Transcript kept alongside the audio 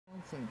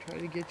counseling? Try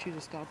to get you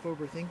to stop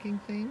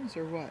overthinking things,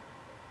 or what?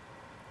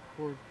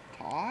 Or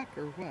talk,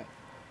 or what?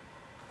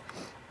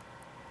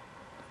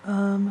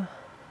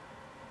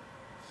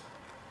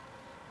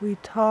 We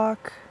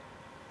talk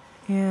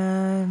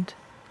and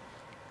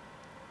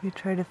we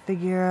try to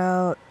figure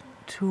out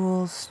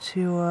tools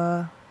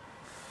to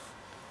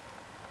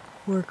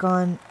work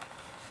on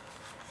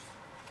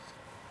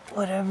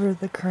whatever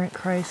the current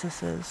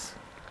crisis is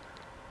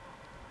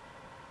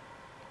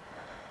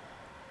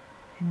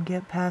and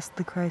get past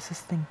the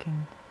crisis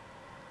thinking.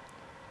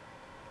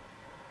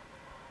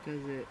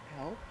 Does it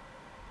help?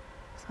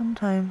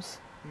 Sometimes.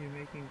 Are you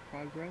making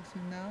progress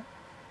in that?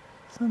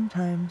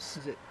 Sometimes.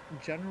 Is it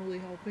generally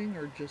helping,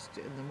 or just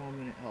in the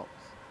moment it helps?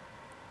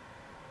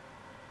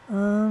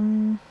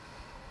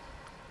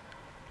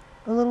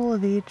 A little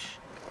of each.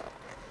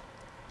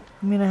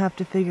 I'm gonna have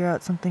to figure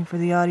out something for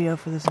the audio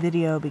for this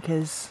video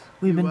because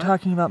we've been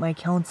talking about my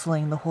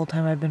counseling the whole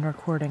time I've been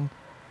recording.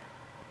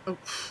 Oh,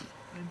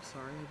 I'm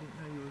sorry, I didn't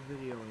know you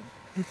were videoing.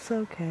 It's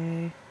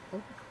okay. Oh,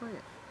 be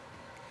quiet.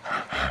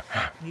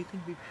 You can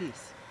be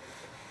peace.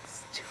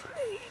 It's too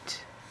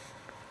late.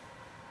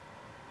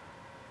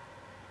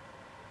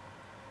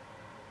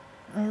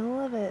 I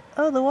love it.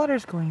 Oh, the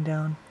water's going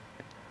down.